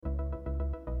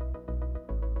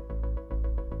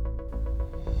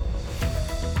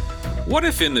What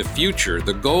if in the future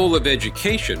the goal of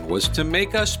education was to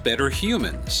make us better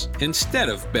humans instead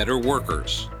of better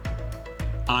workers?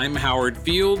 I'm Howard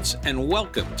Fields, and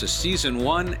welcome to Season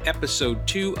 1, Episode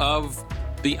 2 of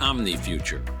The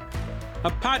Omni-Future,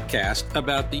 a podcast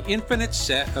about the infinite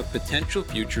set of potential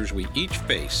futures we each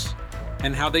face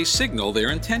and how they signal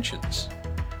their intentions.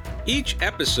 Each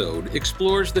episode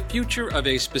explores the future of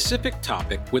a specific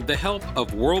topic with the help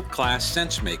of world-class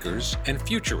sense-makers and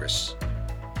futurists.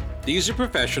 These are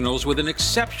professionals with an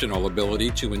exceptional ability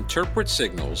to interpret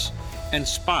signals and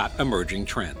spot emerging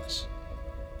trends.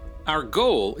 Our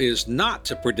goal is not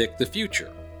to predict the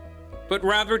future, but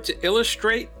rather to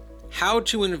illustrate how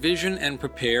to envision and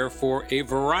prepare for a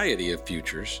variety of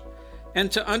futures,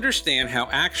 and to understand how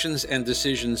actions and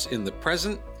decisions in the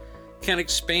present can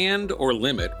expand or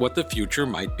limit what the future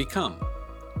might become.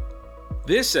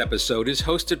 This episode is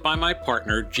hosted by my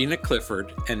partner, Gina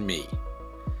Clifford, and me.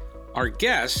 Our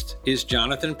guest is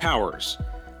Jonathan Powers,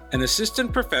 an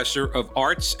assistant professor of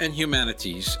arts and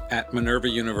humanities at Minerva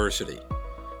University,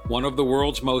 one of the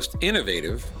world's most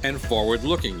innovative and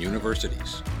forward-looking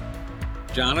universities.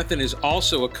 Jonathan is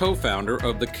also a co-founder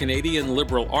of the Canadian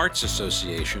Liberal Arts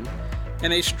Association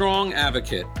and a strong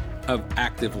advocate of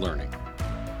active learning.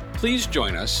 Please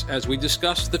join us as we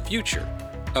discuss the future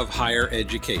of higher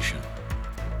education.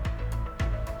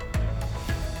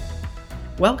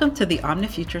 Welcome to the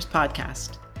Omni-Futures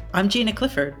podcast. I'm Gina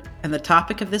Clifford, and the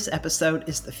topic of this episode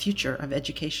is the future of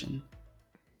education.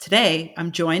 Today,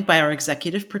 I'm joined by our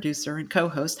executive producer and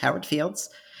co-host, Howard Fields.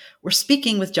 We're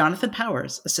speaking with Jonathan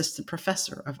Powers, Assistant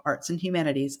Professor of Arts and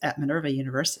Humanities at Minerva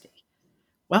University.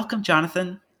 Welcome,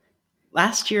 Jonathan.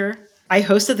 Last year, I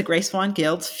hosted the Grace Vaughn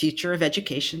Guild's Future of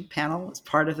Education panel as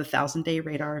part of the 1,000-Day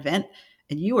Radar event,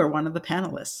 and you were one of the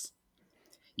panelists.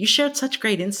 You shared such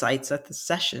great insights at the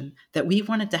session that we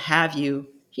wanted to have you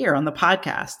here on the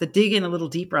podcast to dig in a little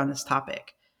deeper on this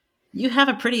topic. You have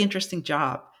a pretty interesting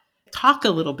job. Talk a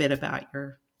little bit about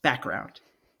your background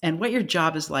and what your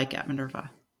job is like at Minerva.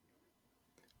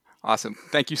 Awesome.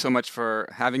 Thank you so much for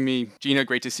having me. Gina,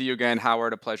 great to see you again.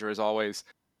 Howard, a pleasure as always.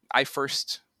 I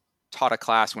first taught a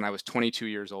class when I was 22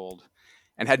 years old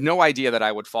and had no idea that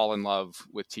I would fall in love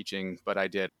with teaching, but I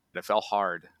did. It fell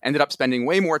hard. Ended up spending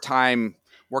way more time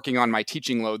working on my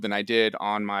teaching load than I did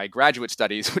on my graduate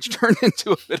studies, which turned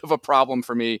into a bit of a problem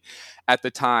for me at the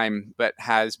time, but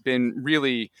has been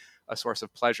really a source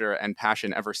of pleasure and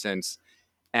passion ever since.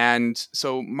 And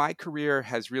so my career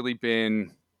has really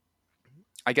been,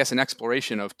 I guess, an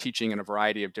exploration of teaching in a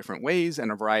variety of different ways and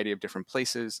a variety of different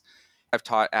places. I've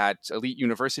taught at elite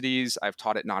universities, I've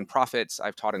taught at nonprofits,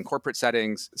 I've taught in corporate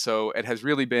settings. So it has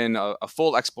really been a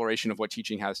full exploration of what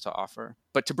teaching has to offer.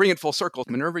 But to bring it full circle,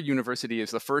 Minerva University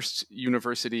is the first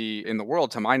university in the world,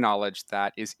 to my knowledge,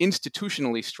 that is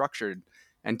institutionally structured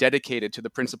and dedicated to the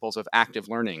principles of active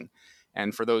learning.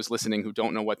 And for those listening who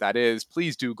don't know what that is,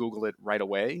 please do Google it right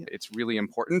away. It's really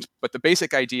important. But the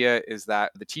basic idea is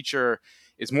that the teacher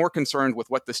is more concerned with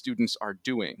what the students are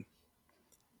doing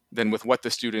than with what the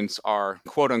students are,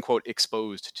 quote unquote,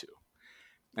 exposed to.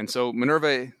 And so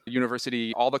Minerva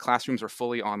University, all the classrooms are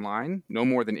fully online, no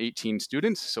more than 18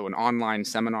 students, so an online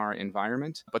seminar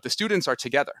environment. But the students are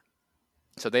together.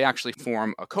 So they actually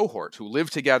form a cohort who live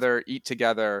together, eat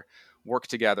together, work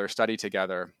together, study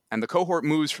together. And the cohort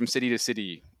moves from city to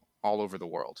city all over the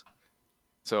world.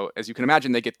 So as you can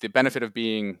imagine, they get the benefit of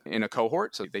being in a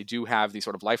cohort. So they do have these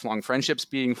sort of lifelong friendships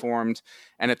being formed.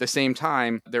 And at the same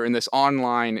time, they're in this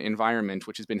online environment,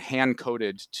 which has been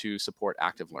hand-coded to support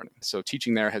active learning. So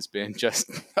teaching there has been just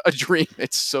a dream.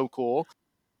 It's so cool.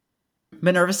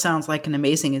 Minerva sounds like an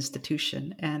amazing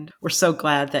institution, and we're so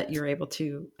glad that you're able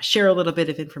to share a little bit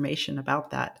of information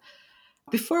about that.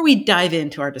 Before we dive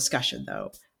into our discussion,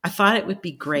 though, I thought it would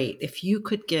be great if you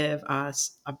could give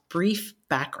us a brief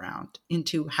background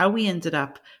into how we ended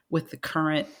up with the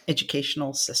current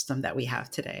educational system that we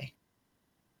have today.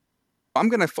 I'm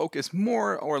going to focus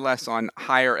more or less on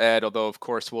higher ed, although, of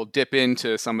course, we'll dip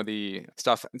into some of the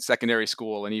stuff in secondary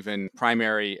school and even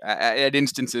primary at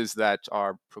instances that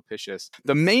are propitious.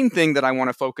 The main thing that I want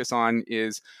to focus on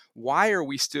is, why are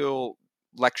we still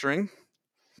lecturing?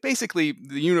 Basically,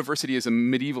 the university is a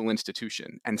medieval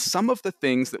institution, and some of the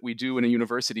things that we do in a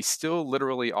university still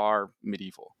literally are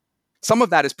medieval. Some of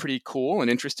that is pretty cool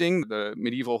and interesting. The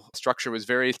medieval structure was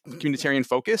very communitarian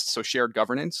focused, so shared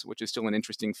governance, which is still an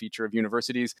interesting feature of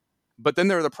universities. But then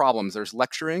there are the problems. There's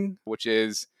lecturing, which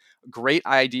is Great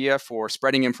idea for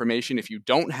spreading information if you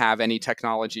don't have any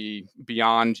technology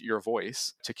beyond your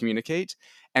voice to communicate.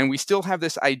 And we still have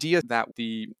this idea that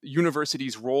the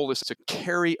university's role is to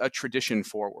carry a tradition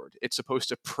forward. It's supposed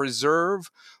to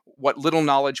preserve what little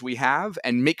knowledge we have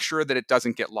and make sure that it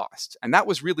doesn't get lost. And that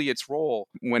was really its role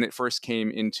when it first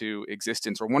came into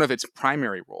existence, or one of its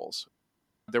primary roles.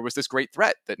 There was this great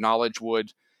threat that knowledge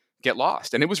would get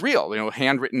lost. And it was real.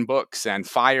 Handwritten books and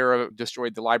fire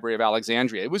destroyed the Library of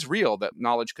Alexandria. It was real that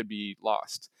knowledge could be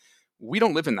lost. We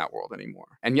don't live in that world anymore.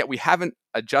 And yet we haven't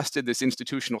adjusted this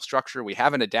institutional structure. We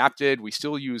haven't adapted. We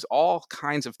still use all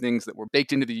kinds of things that were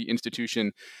baked into the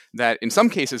institution that in some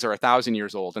cases are 1,000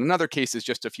 years old, and in other cases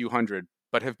just a few hundred,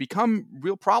 but have become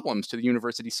real problems to the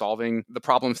university, solving the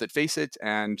problems that face it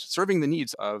and serving the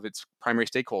needs of its primary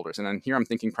stakeholders. And then here I'm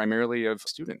thinking primarily of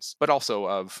students, but also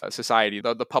of society,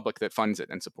 the public that funds it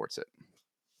and supports it.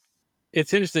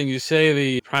 It's interesting you say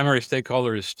the primary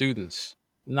stakeholder is students.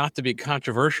 Not to be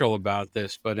controversial about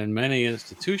this, but in many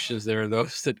institutions, there are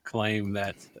those that claim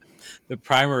that the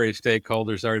primary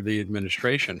stakeholders are the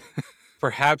administration.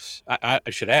 Perhaps I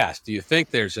should ask, do you think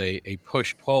there's a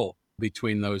push-pull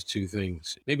between those two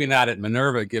things? Maybe not at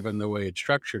Minerva, given the way it's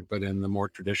structured, but in the more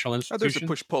traditional institutions? There's a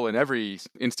push-pull in every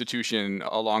institution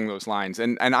along those lines.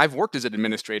 And I've worked as an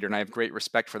administrator, and I have great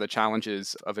respect for the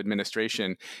challenges of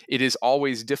administration. It is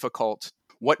always difficult.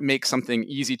 What makes something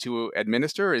easy to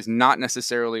administer is not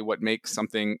necessarily what makes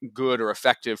something good or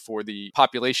effective for the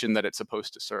population that it's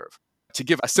supposed to serve. To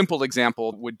give a simple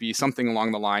example would be something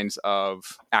along the lines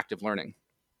of active learning.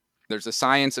 There's a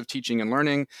science of teaching and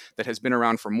learning that has been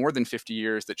around for more than 50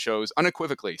 years that shows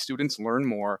unequivocally students learn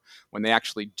more when they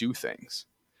actually do things.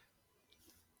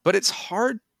 But it's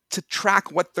hard to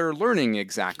track what they're learning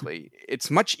exactly. It's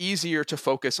much easier to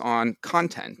focus on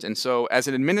content. And so as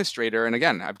an administrator, and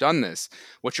again, I've done this,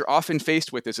 what you're often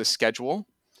faced with is a schedule.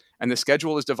 And the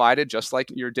schedule is divided just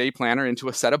like your day planner into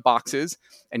a set of boxes.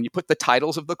 And you put the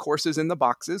titles of the courses in the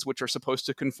boxes, which are supposed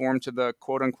to conform to the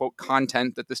quote unquote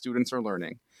content that the students are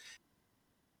learning.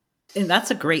 And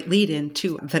that's a great lead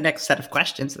into the next set of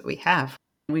questions that we have.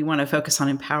 We want to focus on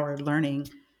empowered learning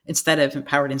instead of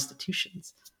empowered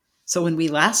institutions. So when we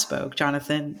last spoke,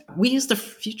 Jonathan, we used the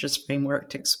Futures framework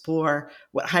to explore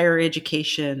what higher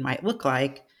education might look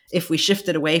like if we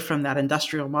shifted away from that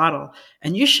industrial model.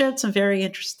 And you shared some very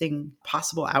interesting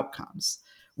possible outcomes.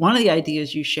 One of the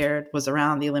ideas you shared was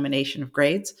around the elimination of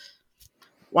grades.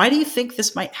 Why do you think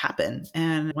this might happen?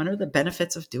 And what are the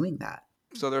benefits of doing that?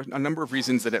 So there are a number of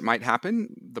reasons that it might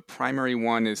happen. The primary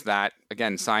one is that,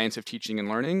 again, science of teaching and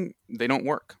learning, they don't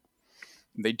work.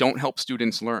 They don't help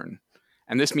students learn.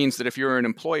 And this means that if you're an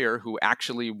employer who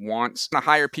actually wants to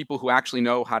hire people who actually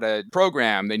know how to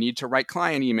program, they need to write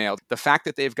client email, the fact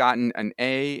that they've gotten an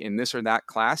A in this or that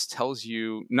class tells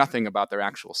you nothing about their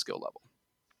actual skill level.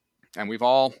 And we've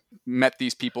all met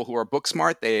these people who are book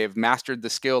smart. They have mastered the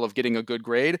skill of getting a good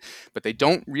grade, but they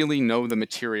don't really know the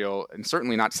material, and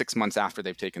certainly not 6 months after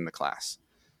they've taken the class.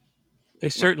 They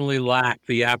certainly lack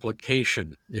the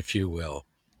application, if you will,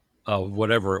 of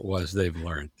whatever it was they've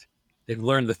learned. They've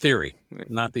learned the theory,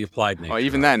 not the applied nature.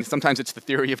 Even then, sometimes it's the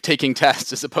theory of taking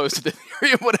tests as opposed to the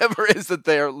theory of whatever it is that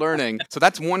they are learning. So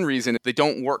that's one reason they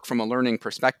don't work from a learning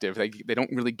perspective. They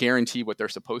don't really guarantee what they're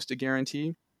supposed to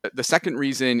guarantee. The second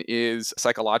reason is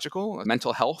psychological, a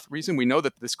mental health reason. We know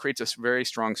that this creates a very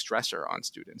strong stressor on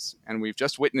students. And we've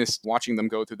just witnessed watching them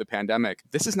go through the pandemic.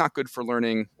 This is not good for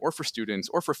learning or for students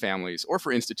or for families or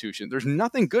for institutions. There's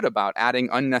nothing good about adding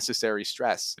unnecessary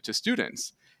stress to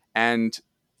students. And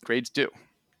grades do.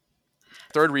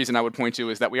 Third reason I would point to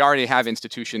is that we already have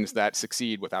institutions that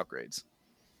succeed without grades.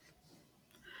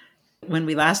 When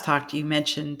we last talked, you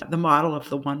mentioned the model of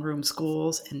the one-room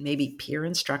schools and maybe peer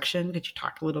instruction. Could you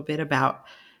talk a little bit about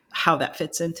how that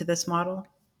fits into this model?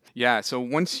 Yeah, so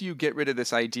once you get rid of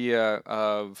this idea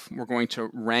of we're going to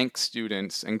rank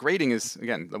students, and grading is,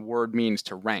 again, the word means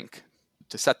to rank,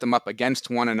 to set them up against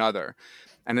one another.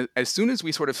 And as soon as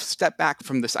we sort of step back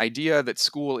from this idea that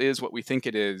school is what we think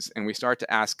it is, and we start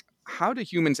to ask, how do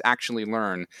humans actually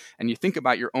learn? And you think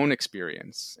about your own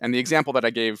experience. And the example that I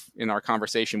gave in our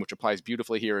conversation, which applies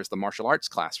beautifully here, is the martial arts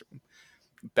classroom.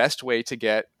 Best way to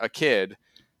get a kid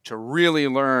to really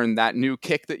learn that new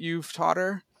kick that you've taught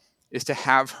her is to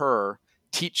have her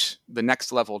teach the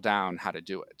next level down how to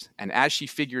do it. And as she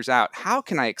figures out, how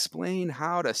can I explain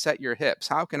how to set your hips?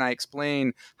 How can I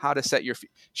explain how to set your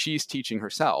feet? She's teaching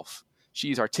herself.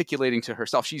 She's articulating to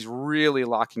herself. She's really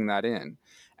locking that in.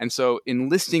 And so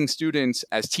enlisting students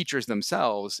as teachers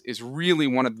themselves is really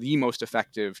one of the most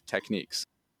effective techniques.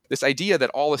 This idea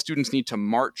that all the students need to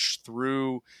march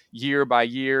through year by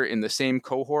year in the same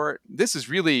cohort, this is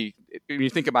really, When you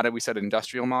think about it, we said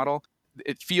industrial model.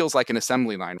 It feels like an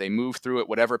assembly line. They move through at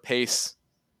whatever pace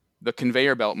the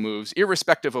conveyor belt moves,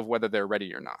 irrespective of whether they're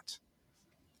ready or not.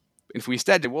 If we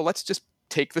instead did, well, let's just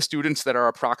take the students that are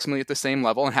approximately at the same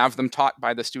level and have them taught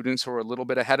by the students who are a little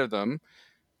bit ahead of them.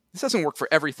 This doesn't work for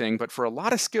everything, but for a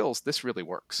lot of skills, this really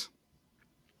works.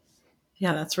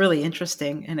 Yeah, that's really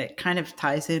interesting. And it kind of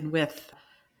ties in with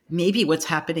maybe what's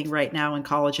happening right now in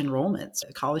college enrollments.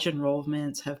 College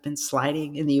enrollments have been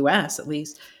sliding in the US, at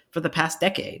least for the past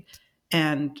decade,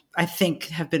 and I think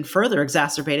have been further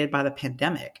exacerbated by the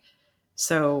pandemic.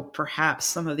 So perhaps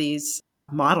some of these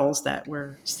models that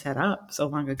were set up so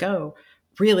long ago,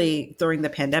 really during the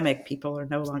pandemic, people are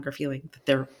no longer feeling that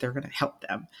they're going to help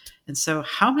them. And so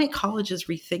how might colleges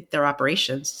rethink their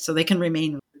operations so they can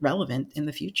remain relevant in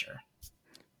the future?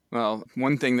 Well,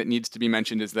 one thing that needs to be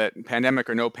mentioned is that pandemic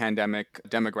or no pandemic,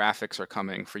 demographics are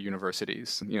coming for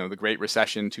universities. The Great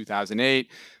Recession,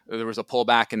 2008, there was a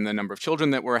pullback in the number of children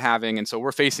that we're having. And so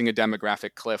we're facing a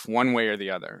demographic cliff one way or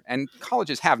the other. And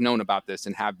colleges have known about this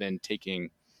and have been taking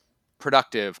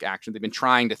productive action. They've been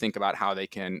trying to think about how they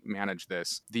can manage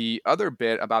this. The other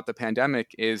bit about the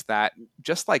pandemic is that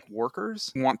just like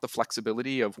workers want the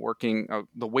flexibility of working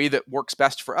the way that works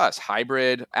best for us,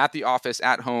 hybrid, at the office,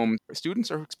 at home, students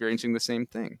are experiencing the same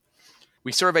thing.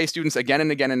 We survey students again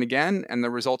and again and again, and the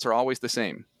results are always the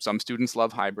same. Some students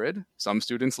love hybrid, some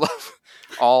students love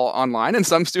all online, and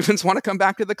some students want to come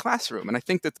back to the classroom. And I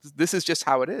think that this is just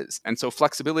how it is. And so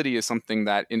flexibility is something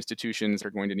that institutions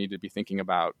are going to need to be thinking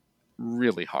about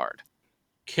really hard.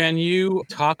 Can you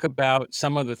talk about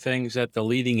some of the things that the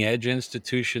leading edge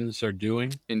institutions are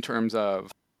doing In terms of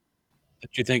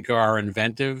that you think are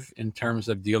inventive in terms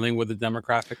of dealing with the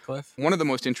demographic cliff? one of the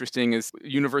most interesting is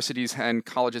universities and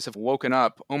colleges have woken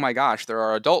up. Oh my gosh, there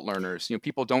are adult learners.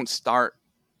 People don't start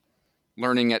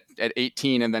learning at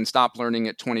 18 and then stop learning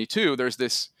at 22. There's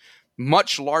this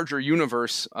much larger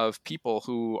universe of people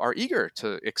who are eager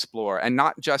to explore, and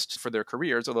not just for their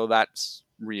careers, although that's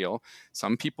real.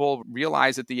 Some people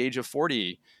realize at the age of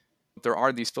 40, there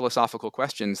are these philosophical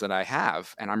questions that I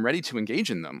have, and I'm ready to engage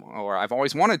in them. Or I've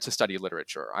always wanted to study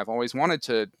literature. I've always wanted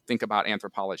to think about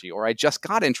anthropology. Or I just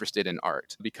got interested in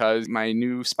art because my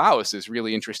new spouse is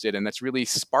really interested, and that's really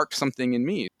sparked something in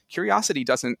me. Curiosity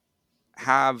doesn't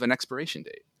have an expiration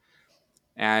date.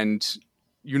 And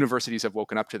universities have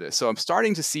woken up to this. So I'm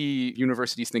starting to see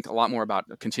universities think a lot more about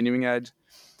continuing ed,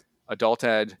 adult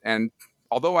ed, and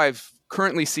although I've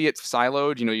currently see it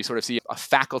siloed, you sort of see a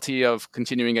faculty of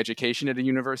continuing education at a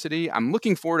university, I'm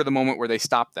looking forward to the moment where they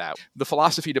stop that. The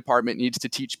philosophy department needs to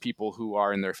teach people who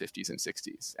are in their 50s and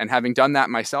 60s. And having done that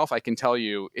myself, I can tell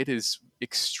you it is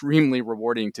extremely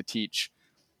rewarding to teach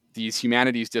these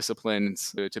humanities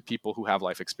disciplines to people who have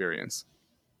life experience.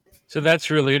 So that's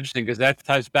really interesting because that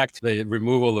ties back to the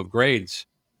removal of grades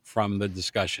from the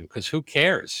discussion. Because who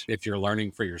cares if you're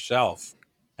learning for yourself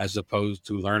as opposed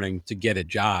to learning to get a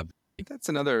job? That's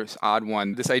another odd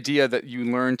one. This idea that you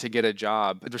learn to get a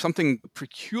job, there's something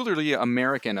peculiarly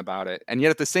American about it. And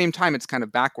yet at the same time, it's kind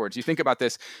of backwards. You think about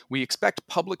this, we expect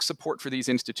public support for these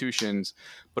institutions,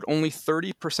 but only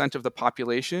 30% of the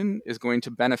population is going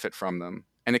to benefit from them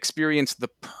and experience the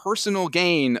personal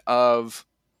gain of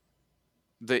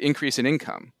the increase in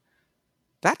income.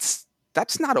 That's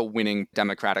not a winning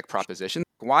democratic proposition.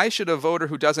 Why should a voter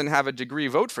who doesn't have a degree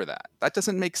vote for that? That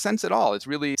doesn't make sense at all. It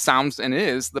really sounds and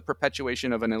is the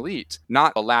perpetuation of an elite,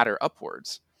 not a ladder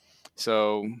upwards.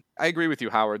 So I agree with you,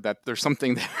 Howard, that there's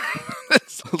something there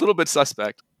that's a little bit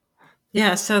suspect.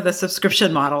 Yeah, so the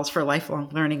subscription models for lifelong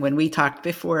learning, when we talked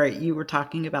before, you were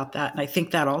talking about that. And I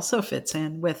think that also fits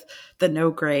in with the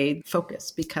no grade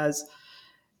focus because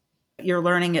you're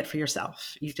learning it for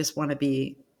yourself. You just want to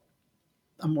be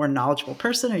a more knowledgeable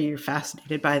person or you're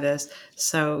fascinated by this.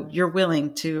 So you're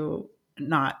willing to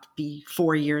not be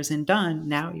 4 years and done.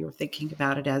 Now you're thinking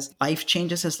about it as life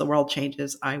changes, as the world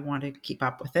changes. I want to keep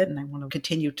up with it and I want to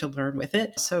continue to learn with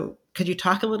it. So could you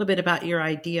talk a little bit about your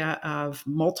idea of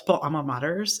multiple alma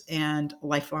maters and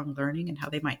lifelong learning and how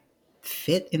they might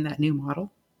fit in that new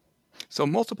model? So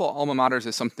multiple alma maters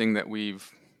is something that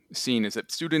we've seen is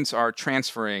that students are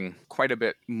transferring quite a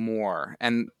bit more.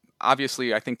 And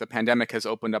obviously, I think the pandemic has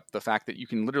opened up the fact that you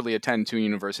can literally attend 2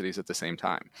 universities at the same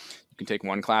time. You can take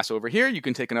one class over here, you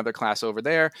can take another class over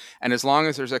there. And as long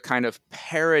as there's a kind of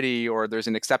parity or there's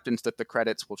an acceptance that the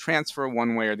credits will transfer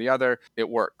one way or the other, it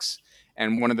works.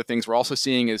 And one of the things we're also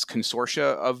seeing is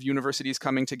consortia of universities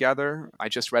coming together. I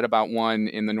just read about one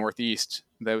in the Northeast.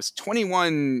 There was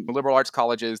 21 liberal arts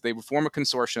colleges. They would form a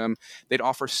consortium. They'd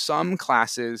offer some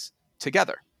classes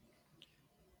together.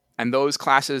 And those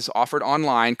classes offered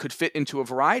online could fit into a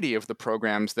variety of the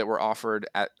programs that were offered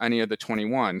at any of the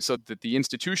 21, so that the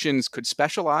institutions could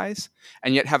specialize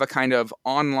and yet have a kind of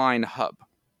online hub.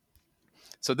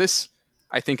 So this,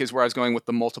 I think, is where I was going with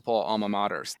the multiple alma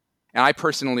maters. And I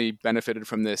personally benefited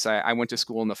from this. I went to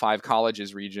school in the 5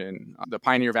 colleges region, the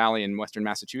Pioneer Valley in Western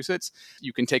Massachusetts.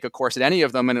 You can take a course at any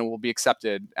of them and it will be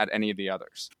accepted at any of the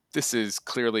others. This is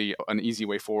clearly an easy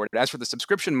way forward. As for the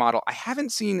subscription model, I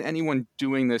haven't seen anyone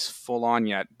doing this full on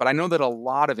yet, but I know that a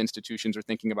lot of institutions are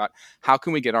thinking about how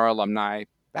can we get our alumni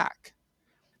back?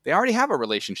 They already have a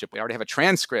relationship. They already have a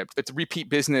transcript. It's repeat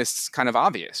business, kind of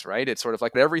obvious, right? It's sort of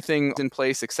like everything's in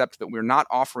place except that we're not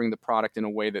offering the product in a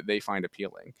way that they find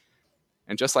appealing.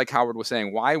 And just like Howard was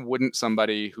saying, why wouldn't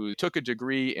somebody who took a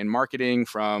degree in marketing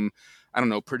from, I don't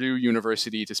know, Purdue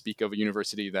University, to speak of a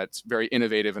university that's very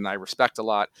innovative and I respect a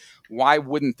lot, why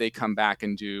wouldn't they come back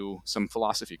and do some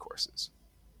philosophy courses?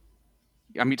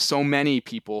 I meet so many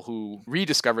people who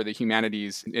rediscover the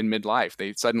humanities in midlife.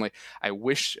 They suddenly, I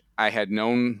wish I had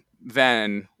known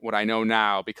then what I know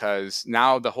now, because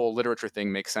now the whole literature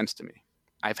thing makes sense to me.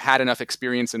 I've had enough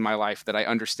experience in my life that I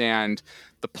understand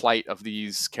the plight of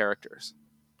these characters.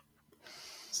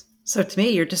 So to me,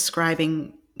 you're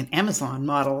describing an Amazon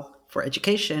model for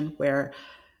education where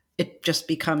it just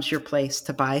becomes your place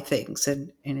to buy things.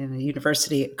 And in a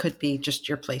university, it could be just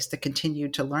your place to continue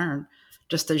to learn,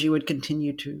 just as you would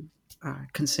continue to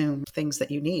consume things that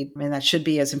you need. I mean, that should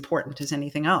be as important as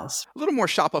anything else. A little more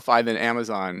Shopify than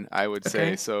Amazon, I would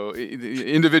say. So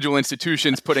individual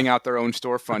institutions putting out their own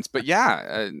storefronts. But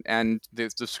yeah, and the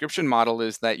subscription model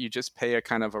is that you just pay a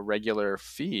kind of a regular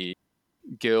fee.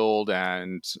 Guild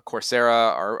and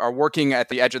Coursera are working at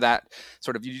the edge of that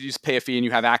sort of, you just pay a fee and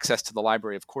you have access to the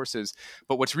library of courses.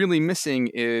 But what's really missing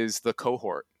is the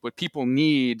cohort. What people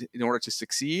need in order to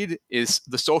succeed is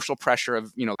the social pressure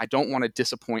of, I don't want to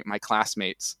disappoint my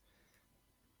classmates.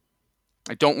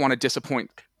 I don't want to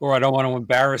disappoint. Or I don't want to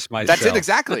embarrass myself. That's it,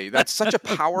 exactly. That's such a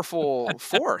powerful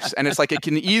force. And it's like it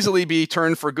can easily be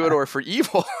turned for good or for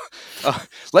evil.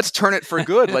 Let's turn it for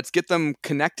good. Let's get them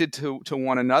connected to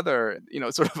one another.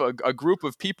 Sort of a group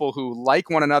of people who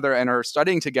like one another and are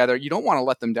studying together. You don't want to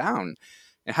let them down.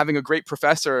 And having a great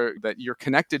professor that you're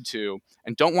connected to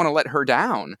and don't want to let her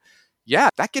down. Yeah,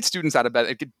 that gets students out of bed.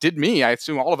 It did me. I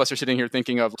assume all of us are sitting here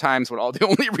thinking of times when the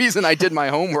only reason I did my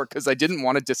homework because I didn't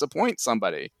want to disappoint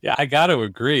somebody. Yeah, I got to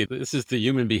agree. This is the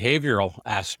human behavioral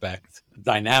aspect,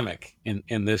 dynamic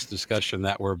in this discussion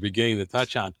that we're beginning to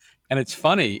touch on. And it's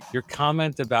funny, your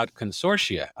comment about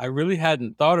consortia, I really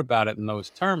hadn't thought about it in those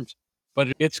terms,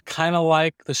 but it's kind of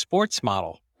like the sports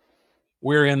model.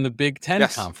 We're in the Big Ten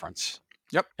conference.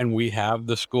 Yep. And we have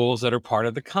the schools that are part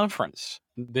of the conference.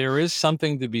 There is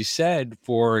something to be said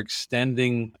for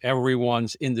extending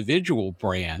everyone's individual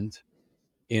brand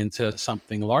into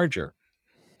something larger.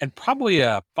 And probably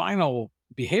a final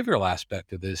behavioral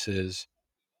aspect of this is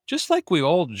just like we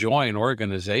all join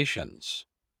organizations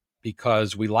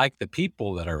because we like the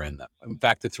people that are in them. In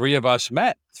fact, the 3 of us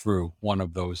met through one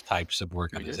of those types of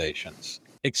organizations.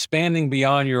 Expanding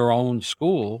beyond your own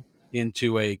school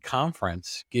into a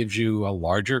conference gives you a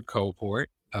larger cohort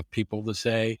of people to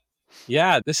say,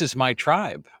 yeah, this is my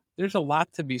tribe. There's a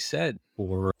lot to be said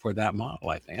for that model,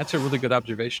 I think. That's a really good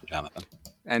observation, Jonathan.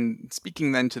 And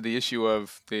speaking then to the issue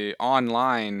of the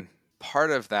online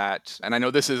part of that, and I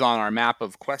know this is on our map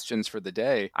of questions for the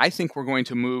day, I think we're going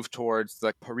to move towards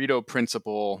the Pareto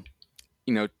principle,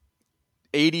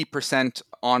 80%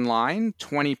 online,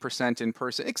 20% in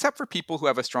person, except for people who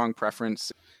have a strong preference.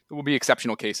 There will be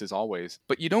exceptional cases always,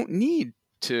 but you don't need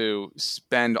to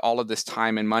spend all of this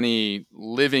time and money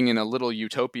living in a little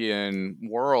utopian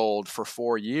world for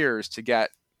 4 years to get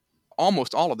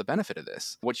almost all of the benefit of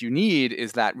this. What you need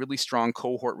is that really strong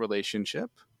cohort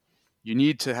relationship. You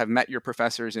need to have met your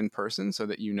professors in person so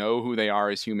that you know who they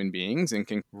are as human beings and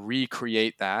can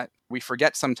recreate that. We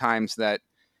forget sometimes that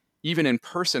even in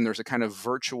person, there's a kind of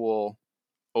virtual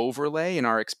overlay in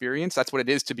our experience. That's what it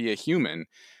is to be a human.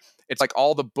 It's like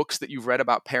all the books that you've read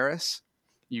about Paris.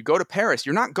 You go to Paris,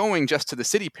 you're not going just to the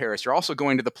city Paris, you're also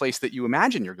going to the place that you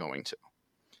imagine you're going to.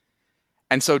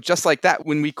 And so just like that,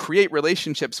 when we create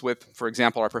relationships with, for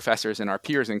example, our professors and our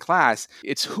peers in class,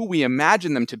 it's who we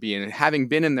imagine them to be. And having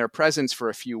been in their presence for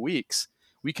a few weeks,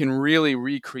 we can really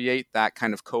recreate that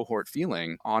kind of cohort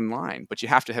feeling online. But you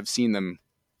have to have seen them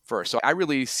first. So I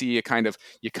really see a kind of,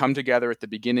 you come together at the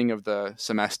beginning of the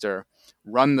semester,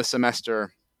 run the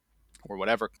semester or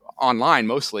whatever online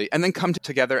mostly, and then come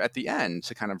together at the end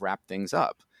to kind of wrap things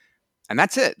up. And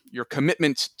that's it. Your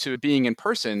commitment to being in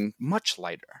person, much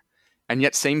lighter, and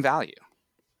yet same value.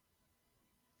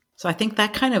 So I think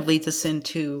that kind of leads us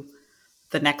into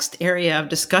the next area of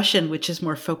discussion, which is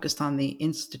more focused on the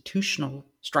institutional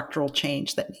structural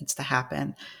change that needs to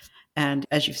happen. And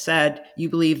as you've said, you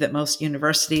believe that most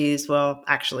universities will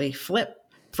actually flip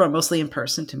from mostly in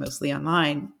person to mostly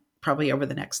online, probably over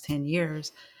the next 10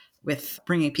 years, with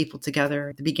bringing people together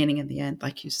at the beginning and the end,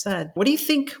 like you said. What do you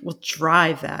think will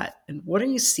drive that? And what are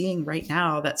you seeing right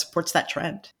now that supports that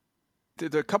trend? There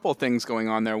are a couple of things going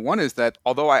on there. One is that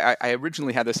although I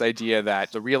originally had this idea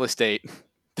that the real estate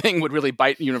thing would really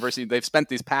bite university, they've spent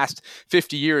these past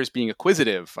 50 years being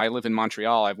acquisitive. I live in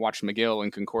Montreal. I've watched McGill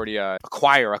and Concordia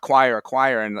acquire.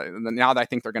 And now I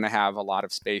think they're going to have a lot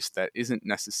of space that isn't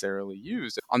necessarily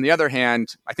used. On the other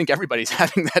hand, I think everybody's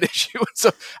having that issue.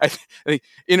 So I think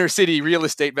inner city real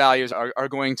estate values are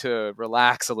going to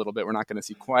relax a little bit. We're not going to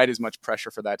see quite as much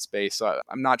pressure for that space. So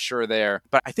I'm not sure there.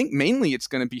 But I think mainly it's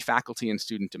going to be faculty and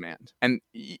student demand. And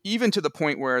even to the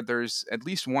point where there's at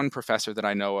least one professor that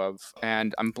I know of,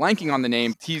 and I'm blanking on the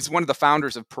name. He's one of the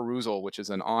founders of Perusal, which is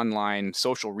an online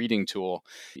social reading tool.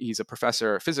 He's a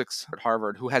professor of physics at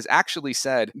Harvard who has actually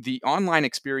said the online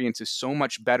experience is so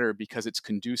much better because it's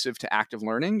conducive to active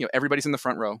learning. Everybody's in the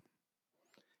front row.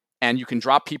 And you can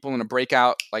drop people in a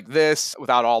breakout like this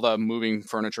without all the moving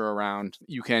furniture around.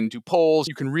 You can do polls.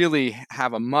 You can really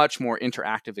have a much more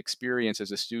interactive experience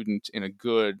as a student in a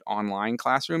good online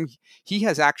classroom. He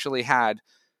has actually had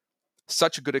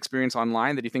such a good experience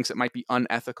online that he thinks it might be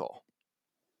unethical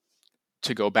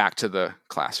to go back to the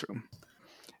classroom.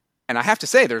 And I have to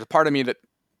say, there's a part of me that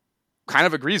kind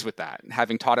of agrees with that.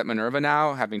 Having taught at Minerva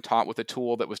now, having taught with a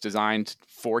tool that was designed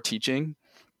for teaching.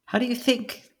 How do you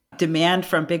think demand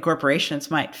from big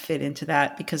corporations might fit into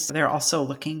that? Because they're also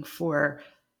looking for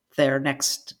their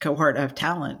next cohort of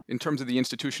talent. In terms of the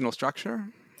institutional structure?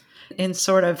 In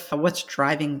sort of what's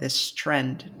driving this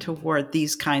trend toward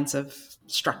these kinds of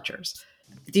structures.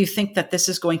 Do you think that this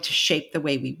is going to shape the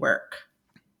way we work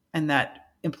and that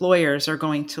employers are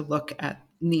going to look at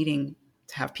needing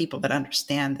to have people that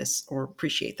understand this or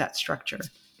appreciate that structure?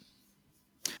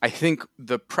 I think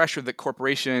the pressure that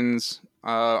corporations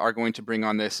are going to bring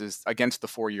on this is against the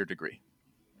 4-year degree.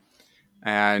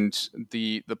 And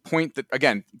the point that,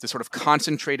 again, the sort of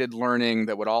concentrated learning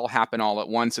that would all happen all at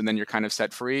once and then you're kind of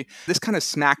set free, this kind of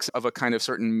smacks of a kind of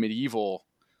certain medieval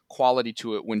quality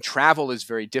to it when travel is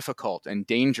very difficult and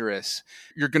dangerous.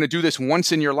 You're going to do this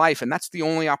once in your life, and that's the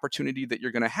only opportunity that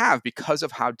you're going to have because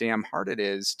of how damn hard it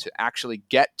is to actually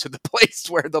get to the place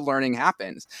where the learning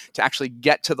happens, to actually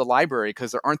get to the library,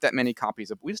 because there aren't that many copies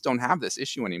of, we just don't have this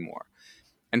issue anymore.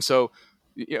 And so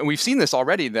we've seen this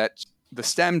already, that the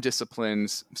STEM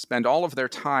disciplines spend all of their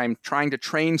time trying to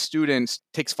train students.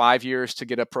 It takes 5 years to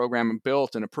get a program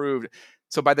built and approved.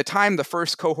 So by the time the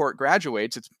first cohort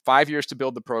graduates, it's 5 years to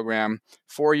build the program,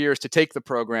 4 years to take the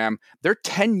program. They're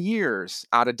 10 years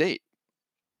out of date.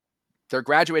 They're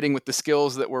graduating with the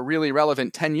skills that were really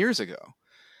relevant 10 years ago.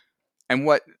 And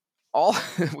what all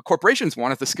corporations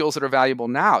want is the skills that are valuable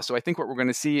now. So I think what we're going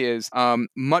to see is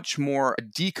much more a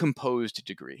decomposed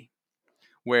degree,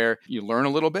 where you learn a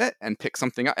little bit and pick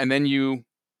something up, and then you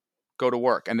go to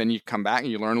work, and then you come back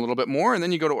and you learn a little bit more, and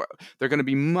then you go to work. They're going to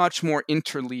be much more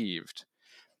interleaved.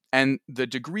 And the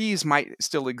degrees might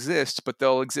still exist, but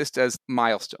they'll exist as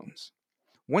milestones.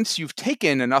 Once you've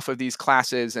taken enough of these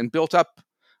classes and built up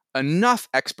enough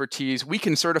expertise, we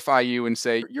can certify you and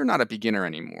say, you're not a beginner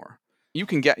anymore. You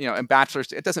can get, a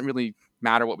bachelor's. It doesn't really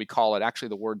matter what we call it. Actually,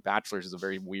 the word bachelor's is a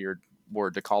very weird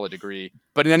word to call a degree.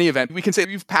 But in any event, we can say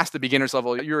you've passed the beginner's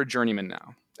level, you're a journeyman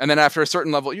now. And then after a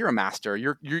certain level, you're a master.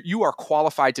 You are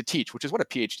qualified to teach, which is what a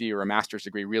PhD or a master's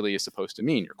degree really is supposed to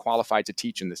mean. You're qualified to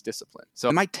teach in this discipline. So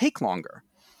it might take longer,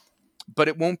 but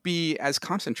it won't be as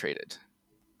concentrated.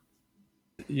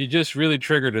 You just really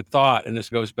triggered a thought, and this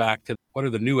goes back to what are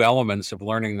the new elements of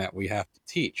learning that we have to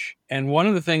teach. And one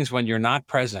of the things when you're not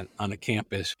present on a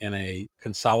campus in a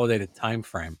consolidated time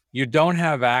frame, you don't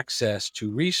have access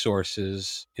to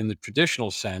resources in the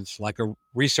traditional sense, like a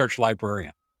research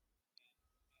librarian.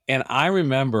 And I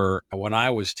remember when I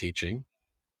was teaching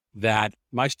that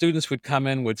my students would come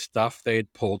in with stuff they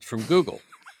had pulled from Google,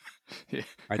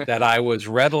 right, that I was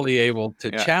readily able to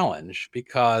challenge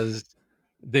because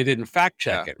they didn't fact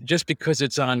check it. Just because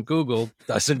it's on Google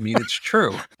doesn't mean it's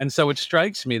true. And so it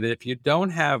strikes me that if you don't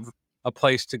have a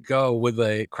place to go with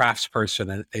a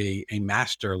craftsperson and a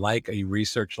master like a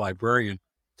research librarian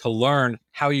to learn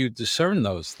how you discern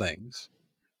those things,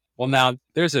 well, now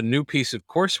there's a new piece of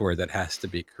courseware that has to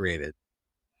be created.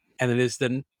 And it is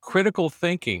the critical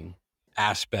thinking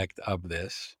aspect of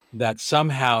this that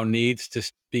somehow needs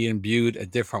to be imbued a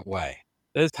different way.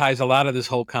 This ties a lot of this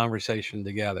whole conversation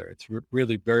together. It's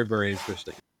really very, very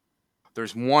interesting.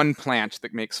 There's one plant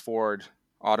that makes Ford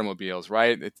automobiles,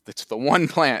 right? It's the one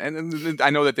plant. And I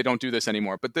know that they don't do this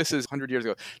anymore, but this is 100 years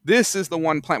ago. This is the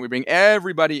one plant. We bring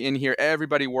everybody in here.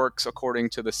 Everybody works according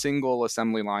to the single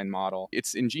assembly line model.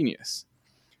 It's ingenious.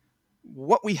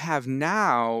 What we have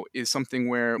now is something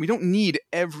where we don't need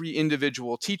every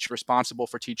individual teacher responsible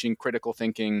for teaching critical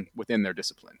thinking within their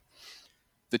discipline.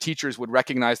 The teachers would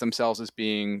recognize themselves as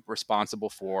being responsible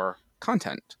for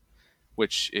content,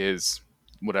 which is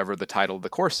whatever the title of the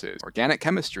course is, organic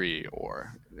chemistry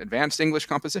or advanced English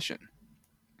composition.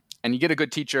 And you get a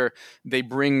good teacher, they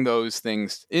bring those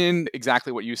things in,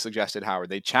 exactly what you suggested, Howard.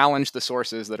 They challenge the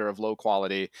sources that are of low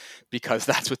quality because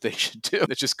that's what they should do.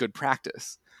 It's just good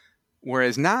practice.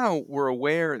 Whereas now we're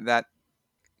aware that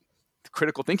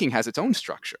critical thinking has its own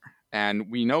structure, and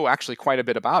we know actually quite a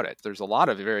bit about it. There's a lot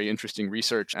of very interesting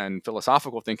research and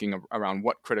philosophical thinking around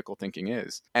what critical thinking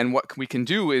is. And what we can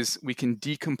do is we can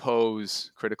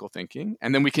decompose critical thinking,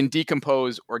 and then we can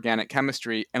decompose organic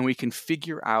chemistry, and we can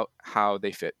figure out how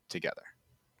they fit together.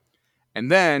 And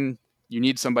then you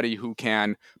need somebody who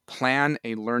can plan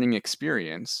a learning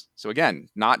experience. So again,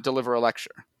 not deliver a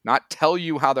lecture, not tell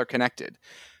you how they're connected.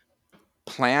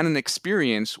 Plan an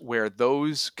experience where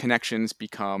those connections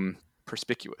become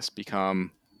perspicuous,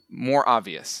 become more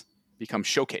obvious, become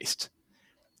showcased.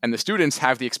 And the students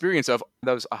have the experience of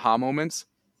those aha moments.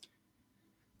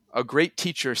 A great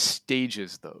teacher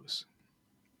stages those.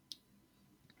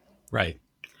 Right.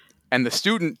 And the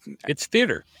student... It's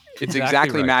theater. It's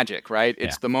exactly right. Magic, right?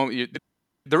 It's the moment...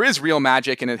 There is real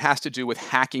magic, and it has to do with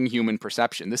hacking human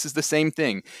perception. This is the same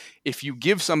thing. If you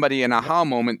give somebody an aha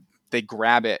moment, they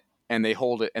grab it and they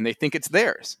hold it and they think it's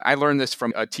theirs. I learned this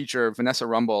from a teacher, Vanessa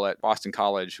Rumble at Boston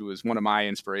College, who was one of my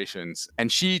inspirations.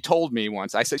 And she told me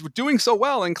once, I said, "We're doing so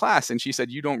well in class." And she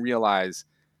said, "You don't realize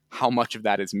how much of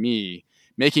that is me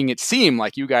making it seem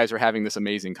like you guys are having this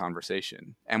amazing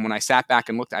conversation." And when I sat back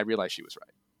and looked, I realized she was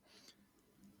right.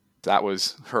 That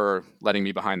was her letting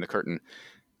me behind the curtain.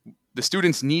 The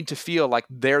students need to feel like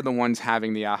they're the ones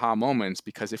having the aha moments,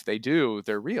 because if they do,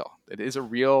 they're real. It is a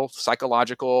real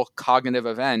psychological, cognitive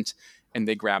event, and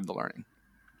they grab the learning.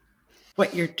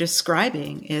 What you're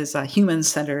describing is a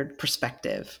human-centered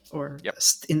perspective, or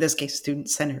in this case,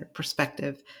 student-centered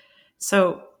perspective.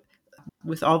 So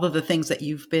with all of the things that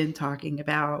you've been talking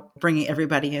about, bringing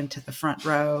everybody into the front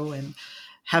row and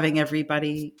having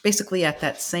everybody basically at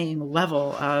that same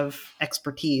level of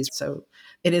expertise. So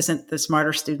it isn't the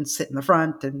smarter students sit in the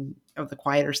front and the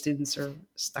quieter students are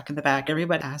stuck in the back.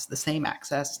 Everybody has the same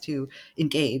access to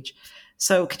engage.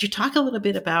 So could you talk a little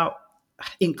bit about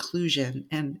inclusion,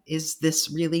 and is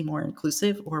this really more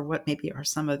inclusive, or what maybe are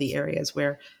some of the areas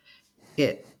where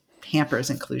it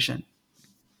hampers inclusion?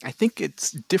 I think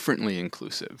it's differently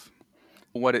inclusive.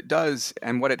 What it does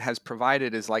and what it has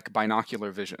provided is like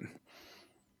binocular vision.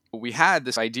 We had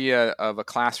this idea of a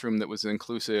classroom that was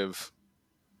inclusive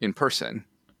in person,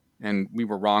 and we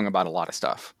were wrong about a lot of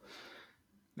stuff.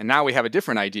 And now we have a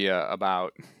different idea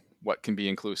about what can be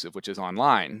inclusive, which is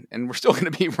online, and we're still going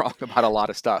to be wrong about a lot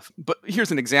of stuff. But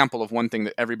here's an example of one thing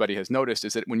that everybody has noticed,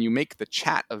 is that when you make the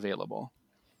chat available,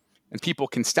 and people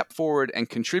can step forward and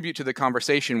contribute to the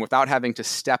conversation without having to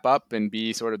step up and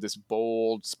be sort of this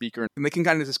bold speaker, and they can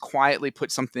kind of just quietly put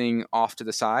something off to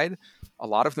the side, a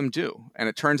lot of them do. And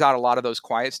it turns out a lot of those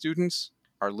quiet students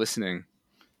are listening,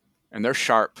 and they're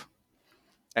sharp,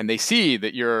 and they see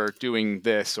that you're doing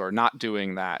this or not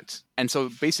doing that. And so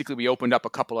basically we opened up a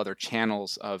couple other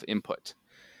channels of input.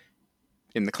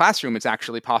 In the classroom, it's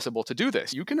actually possible to do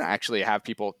this. You can actually have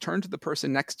people turn to the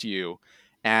person next to you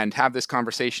and have this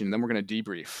conversation. Then we're going to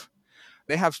debrief.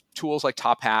 They have tools like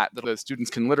Top Hat that the students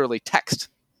can literally text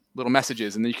little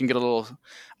messages, and then you can get a little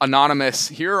anonymous,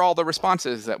 here are all the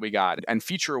responses that we got, and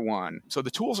feature one. So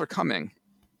the tools are coming.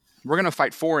 We're going to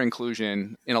fight for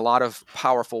inclusion in a lot of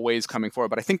powerful ways coming forward.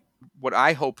 But I think what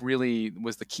I hope really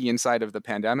was the key insight of the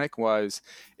pandemic was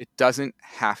it doesn't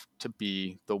have to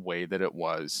be the way that it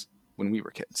was when we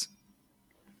were kids.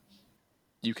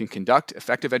 You can conduct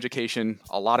effective education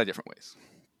a lot of different ways.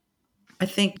 I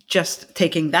think just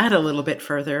taking that a little bit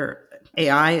further,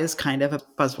 AI is kind of a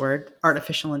buzzword.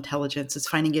 Artificial intelligence is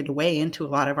finding its way into a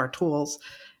lot of our tools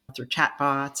through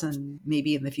chatbots, and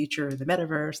maybe in the future, the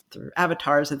metaverse, through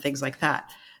avatars and things like that.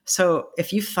 So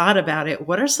if you've thought about it,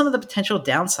 what are some of the potential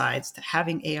downsides to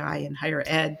having AI in higher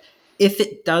ed if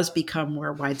it does become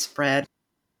more widespread?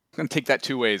 I'm going to take that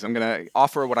two ways. I'm going to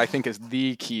offer what I think is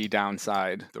the key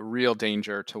downside, the real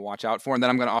danger to watch out for. And then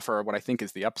I'm going to offer what I think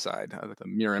is the upside, the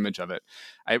mirror image of it.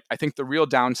 I think the real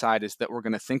downside is that we're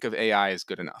going to think of AI as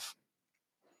good enough.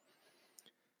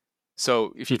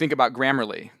 So if you think about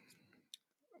Grammarly,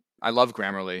 I love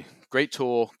Grammarly. great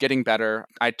tool, getting better.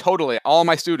 All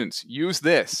my students use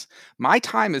this. My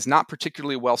time is not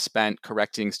particularly well spent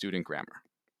correcting student grammar.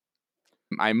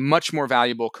 I'm much more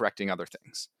valuable correcting other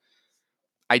things.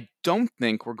 I don't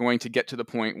think we're going to get to the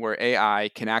point where AI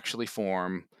can actually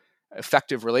form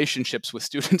effective relationships with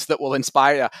students that will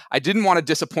inspire. I didn't want to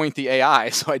disappoint the AI,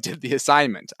 so I did the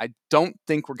assignment. I don't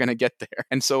think we're going to get there.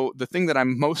 And so the thing that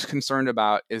I'm most concerned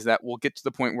about is that we'll get to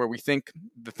the point where we think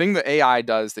the thing that AI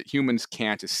does that humans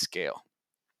can't is scale.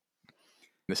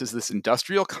 This is this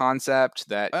industrial concept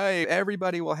that hey,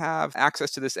 everybody will have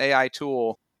access to this AI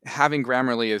tool. Having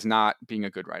Grammarly is not being a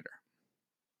good writer.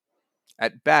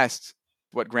 At best,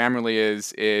 what Grammarly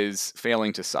is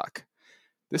failing to suck.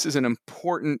 This is an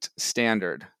important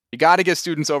standard. You got to get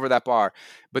students over that bar,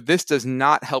 but this does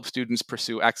not help students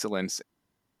pursue excellence.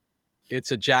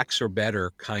 It's a jacks or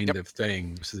better kind of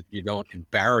thing so that you don't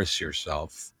embarrass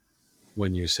yourself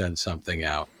when you send something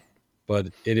out. But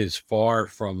it is far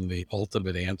from the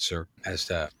ultimate answer as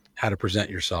to how to present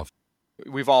yourself.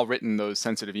 We've all written those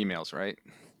sensitive emails, right?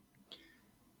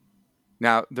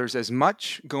 Now, there's as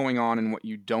much going on in what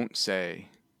you don't say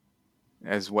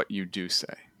as what you do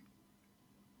say.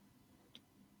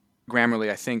 Grammarly,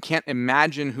 I think, can't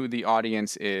imagine who the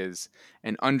audience is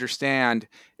and understand.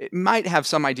 It might have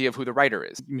some idea of who the writer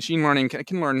is. Machine learning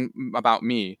can learn about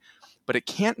me, but it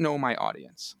can't know my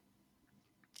audience.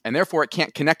 And therefore, it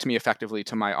can't connect me effectively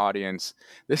to my audience.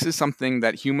 This is something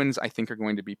that humans, I think, are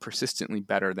going to be persistently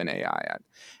better than AI at.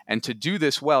 And to do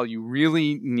this well, you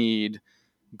really need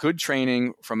good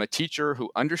training from a teacher who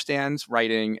understands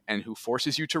writing and who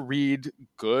forces you to read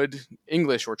good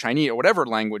English or Chinese or whatever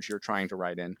language you're trying to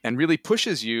write in, and really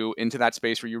pushes you into that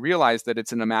space where you realize that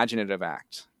it's an imaginative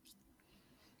act.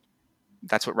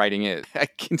 That's what writing is. I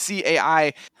can see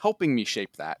AI helping me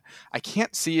shape that. I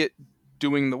can't see it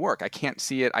doing the work. I can't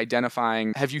see it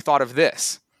identifying, have you thought of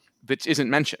this, that isn't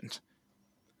mentioned.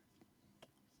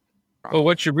 Well,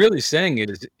 what you're really saying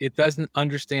is it doesn't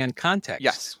understand context.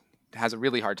 Yes. Has a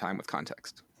really hard time with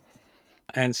context.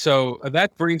 And so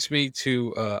that brings me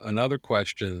to another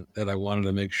question that I wanted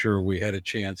to make sure we had a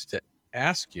chance to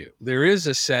ask you. There is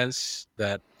a sense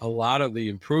that a lot of the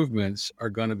improvements are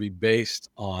going to be based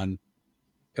on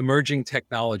emerging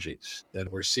technologies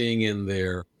that we're seeing in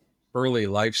their early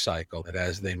life cycle, that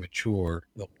as they mature,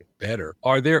 they'll get better.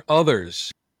 Are there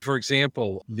others? For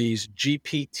example, these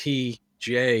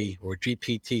GPT-J or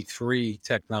GPT-3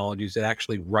 technologies that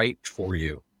actually write for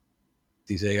you.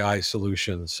 These AI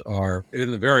solutions are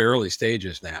in the very early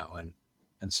stages now,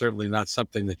 and certainly not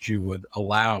something that you would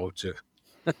allow to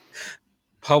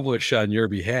publish on your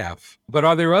behalf. But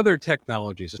are there other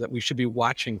technologies that we should be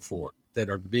watching for that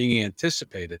are being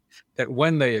anticipated, that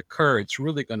when they occur, it's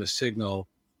really going to signal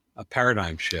a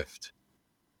paradigm shift?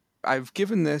 I've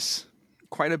given this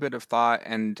quite a bit of thought,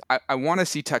 and I want to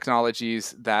see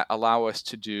technologies that allow us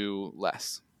to do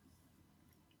less.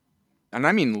 And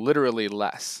I mean literally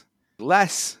less.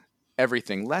 Less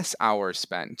everything, less hours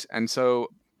spent. And so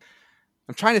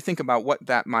I'm trying to think about what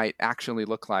that might actually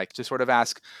look like, to sort of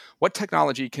ask, what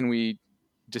technology can we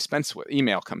dispense with?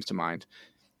 Email comes to mind.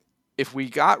 If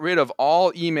we got rid of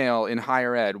all email in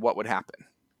higher ed, what would happen?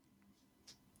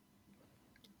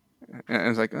 And I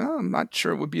was like, oh, I'm not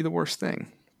sure it would be the worst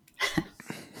thing.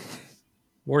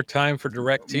 More time for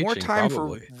direct teaching, more time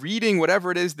probably. For reading whatever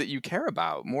it is that you care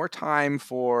about. More time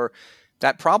for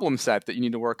that problem set that you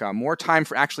need to work on. More time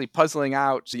for actually puzzling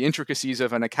out the intricacies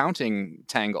of an accounting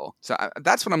tangle. So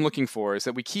that's what I'm looking for, is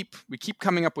that we keep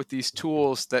coming up with these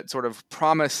tools that sort of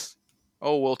promise,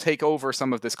 oh, we'll take over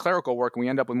some of this clerical work, and we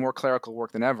end up with more clerical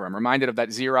work than ever. I'm reminded of that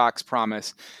Xerox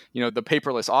promise, the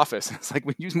paperless office. It's like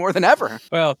we use more than ever.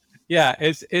 Well, yeah,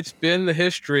 it's been the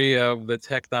history of the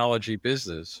technology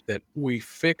business that we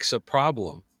fix a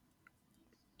problem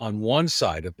on one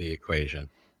side of the equation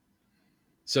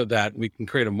so that we can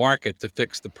create a market to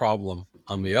fix the problem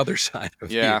on the other side of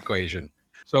the equation.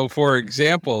 So for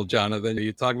example, Jonathan,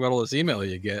 you talk about all this email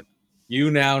you get.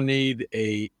 You now need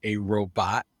a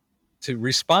robot to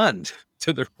respond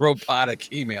to the robotic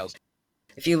emails.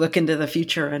 If you look into the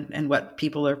future and what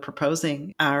people are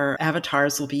proposing, our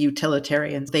avatars will be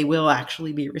utilitarians. They will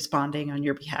actually be responding on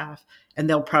your behalf, and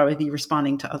they'll probably be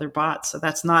responding to other bots. So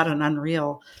that's not an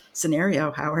unreal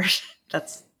scenario, Howard.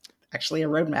 That's actually a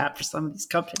roadmap for some of these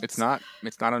companies. It's not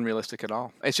unrealistic at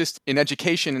all. It's just in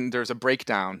education, there's a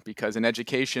breakdown, because in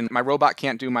education, my robot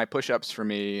can't do my push-ups for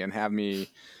me and have me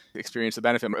experience the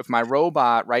benefit. If my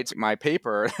robot writes my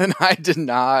paper, then I did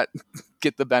not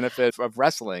get the benefit of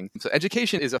wrestling. So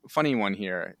education is a funny one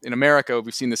here. In America,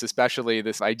 we've seen this, especially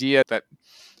this idea that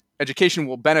education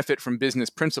will benefit from business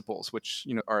principles, which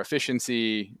are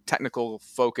efficiency, technical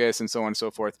focus, and so on and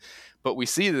so forth. But we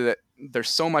see that there's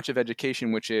so much of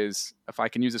education which is, if I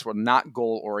can use this word, not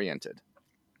goal-oriented.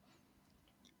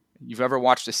 You've ever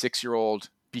watched a 6-year-old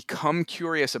become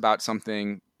curious about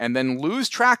something and then lose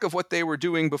track of what they were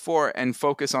doing before and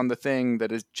focus on the thing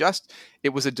that is it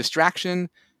was a distraction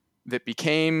that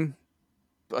became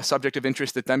a subject of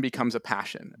interest that then becomes a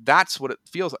passion. That's what it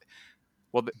feels like.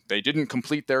 Well, they didn't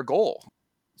complete their goal.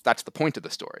 That's the point of the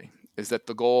story, is that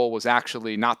the goal was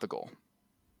actually not the goal.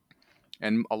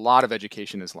 And a lot of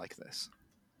education is like this.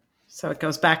 So it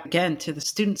goes back again to the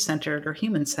student-centered or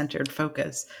human-centered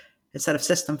focus instead of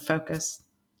system focus.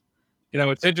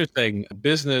 It's interesting.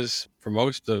 Business for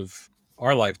most of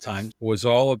our lifetime was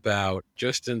all about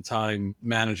just-in-time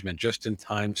management,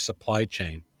 just-in-time supply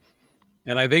chain.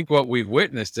 And I think what we've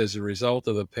witnessed as a result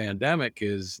of the pandemic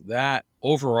is that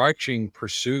overarching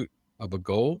pursuit of a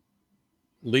goal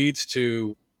leads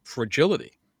to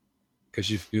fragility. Because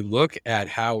if you look at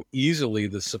how easily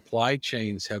the supply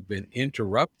chains have been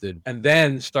interrupted, and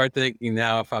then start thinking,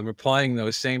 now, if I'm applying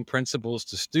those same principles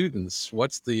to students,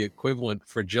 what's the equivalent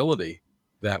fragility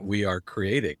that we are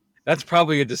creating? That's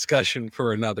probably a discussion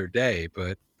for another day,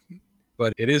 but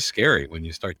it is scary when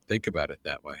you start to think about it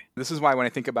that way. This is why when I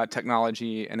think about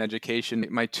technology and education,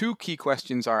 my 2 key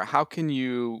questions are, how can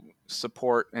you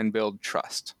support and build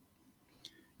trust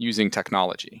using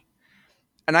technology?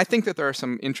 And I think that there are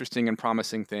some interesting and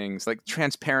promising things, like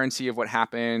transparency of what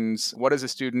happens. What is a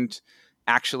student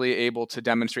actually able to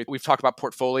demonstrate? We've talked about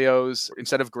portfolios.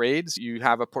 Instead of grades, you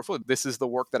have a portfolio. This is the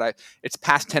work it's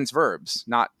past tense verbs,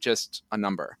 not just a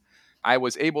number. I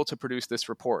was able to produce this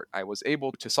report. I was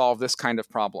able to solve this kind of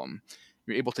problem.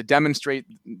 You're able to demonstrate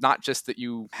not just that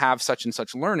you have such and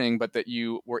such learning, but that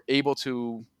you were able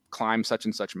to climb such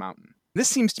and such mountain. This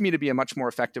seems to me to be a much more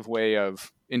effective way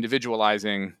of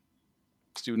individualizing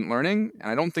student learning.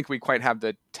 And I don't think we quite have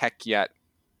the tech yet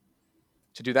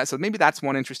to do that. So maybe that's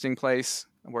one interesting place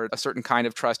where a certain kind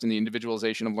of trust in the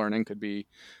individualization of learning could be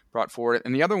brought forward.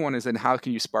 And the other one is then how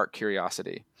can you spark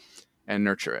curiosity and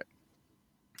nurture it?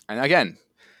 And again,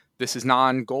 this is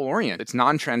non-goal oriented. It's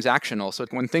non-transactional. So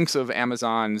one thinks of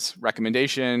Amazon's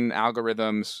recommendation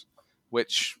algorithms,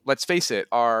 which, let's face it,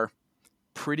 are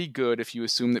pretty good if you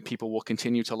assume that people will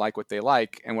continue to like what they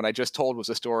like. And what I just told was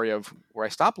a story of where I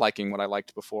stopped liking what I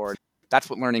liked before. That's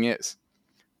what learning is.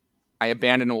 I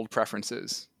abandon old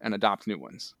preferences and adopt new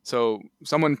ones. So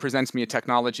someone presents me a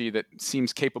technology that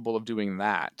seems capable of doing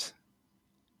that.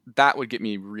 That would get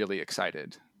me really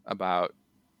excited about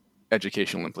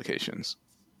educational implications.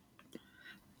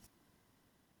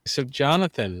 So,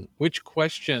 Jonathan, which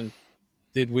question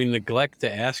did we neglect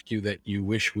to ask you that you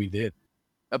wish we did?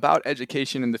 About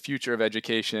education and the future of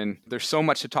education, there's so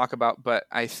much to talk about, but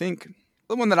I think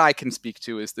the one that I can speak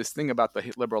to is this thing about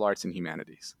the liberal arts and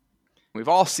humanities. We've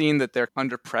all seen that they're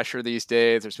under pressure these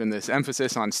days. There's been this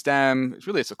emphasis on STEM.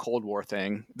 It's a Cold War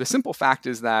thing. The simple fact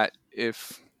is that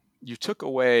if you took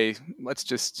away, let's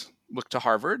just look to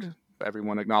Harvard.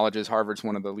 Everyone acknowledges Harvard's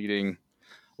one of the leading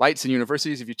lights in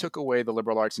universities. If you took away the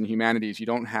liberal arts and humanities, you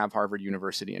don't have Harvard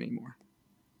University anymore.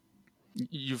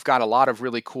 You've got a lot of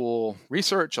really cool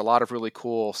research, a lot of really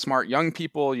cool, smart young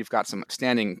people. You've got some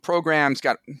outstanding programs,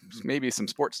 got maybe some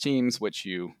sports teams, which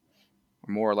you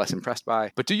are more or less impressed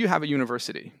by. But do you have a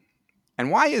university?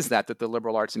 And why is that the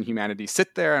liberal arts and humanities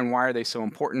sit there, and why are they so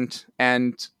important?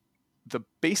 And the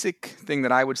basic thing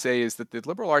that I would say is that the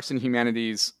liberal arts and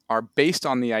humanities are based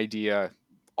on the idea,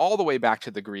 all the way back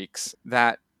to the Greeks,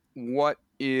 that what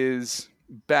is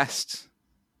best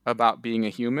about being a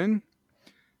human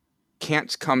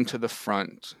can't come to the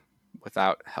front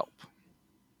without help.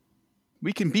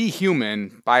 We can be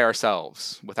human by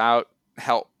ourselves without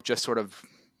help, just sort of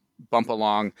bump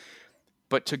along.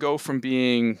 But to go from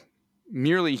being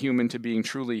merely human to being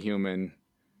truly human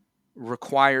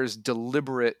requires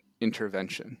deliberate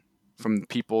intervention from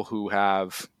people who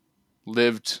have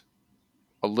lived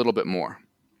a little bit more,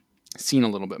 seen a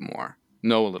little bit more,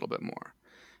 know a little bit more.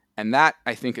 And that,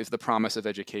 I think, is the promise of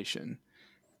education.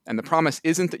 And the promise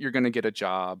isn't that you're going to get a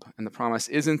job, and the promise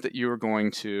isn't that you're going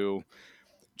to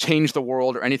change the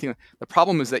world or anything. The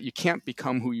problem is that you can't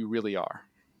become who you really are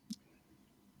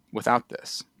without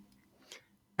this.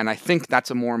 And I think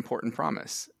that's a more important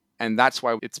promise. And that's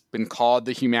why it's been called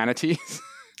the humanities.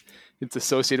 It's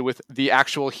associated with the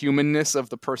actual humanness of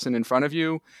the person in front of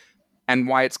you. And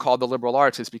why it's called the liberal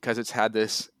arts is because it's had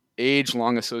this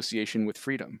age-long association with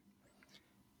freedom.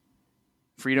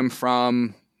 Freedom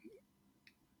from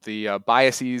the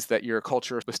biases that your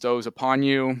culture bestows upon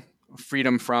you,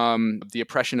 freedom from the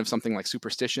oppression of something like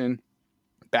superstition,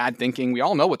 bad thinking. We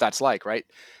all know what that's like, right?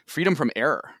 Freedom from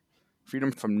error,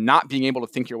 freedom from not being able to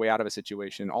think your way out of a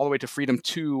situation, all the way to freedom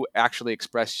to actually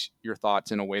express your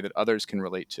thoughts in a way that others can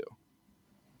relate to.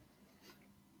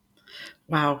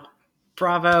 Wow.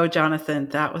 Bravo, Jonathan.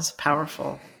 That was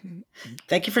powerful.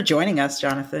 Thank you for joining us,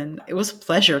 Jonathan. It was a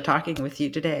pleasure talking with you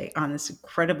today on this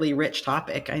incredibly rich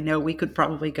topic. I know we could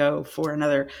probably go for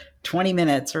another 20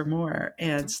 minutes or more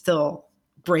and still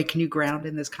break new ground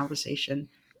in this conversation.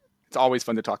 It's always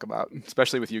fun to talk about,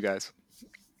 especially with you guys.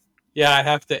 Yeah, I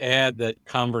have to add that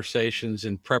conversations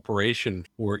in preparation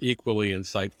were equally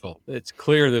insightful. It's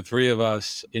clear the three of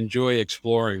us enjoy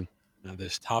exploring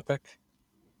this topic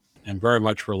and very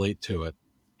much relate to it.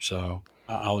 So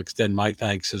I'll extend my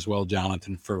thanks as well,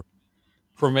 Jonathan, for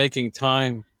making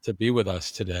time to be with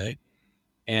us today.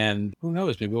 And who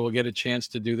knows, maybe we'll get a chance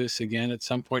to do this again at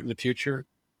some point in the future.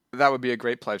 That would be a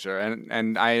great pleasure.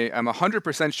 And I am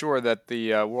 100% sure that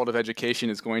the world of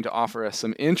education is going to offer us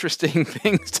some interesting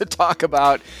things to talk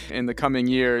about in the coming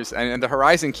years. And the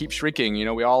horizon keeps shrinking. You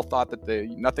know, we all thought that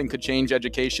nothing could change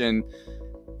education.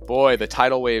 Boy, the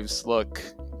tidal waves look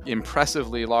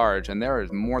impressively large, and there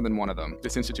is more than one of them.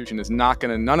 This institution is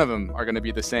none of them are going to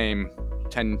be the same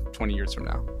 10, 20 years from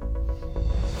now.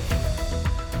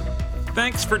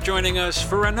 Thanks for joining us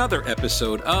for another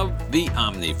episode of The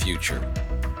OmniFuture.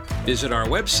 Visit our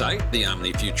website,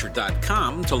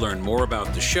 theomnifuture.com, to learn more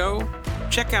about the show,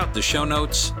 check out the show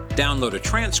notes, download a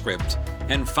transcript,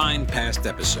 and find past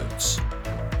episodes.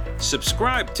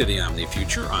 Subscribe to The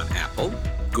OmniFuture on Apple,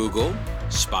 Google,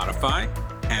 Spotify,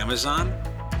 Amazon,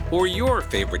 or your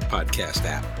favorite podcast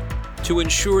app to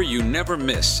ensure you never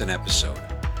miss an episode.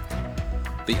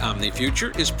 The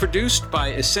OmniFuture is produced by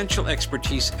Essential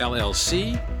Expertise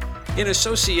LLC in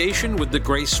association with the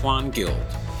Gray Swan Guild,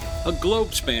 a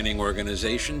globe-spanning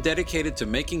organization dedicated to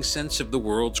making sense of the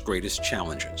world's greatest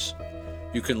challenges.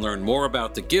 You can learn more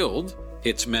about the Guild,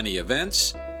 its many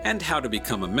events, and how to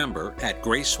become a member at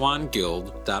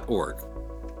grayswanguild.org.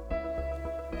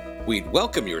 We'd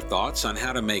welcome your thoughts on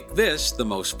how to make this the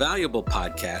most valuable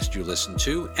podcast you listen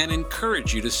to and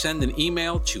encourage you to send an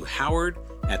email to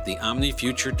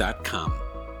howard@theomnifuture.com.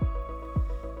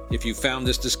 If you found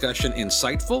this discussion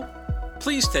insightful,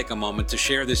 please take a moment to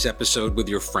share this episode with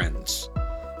your friends.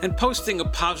 And posting a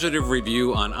positive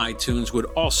review on iTunes would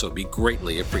also be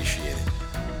greatly appreciated.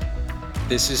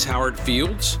 This is Howard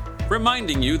Fields,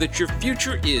 reminding you that your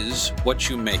future is what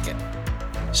you make it.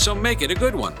 So make it a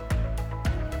good one.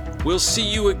 We'll see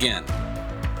you again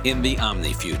in the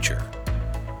OmniFuture.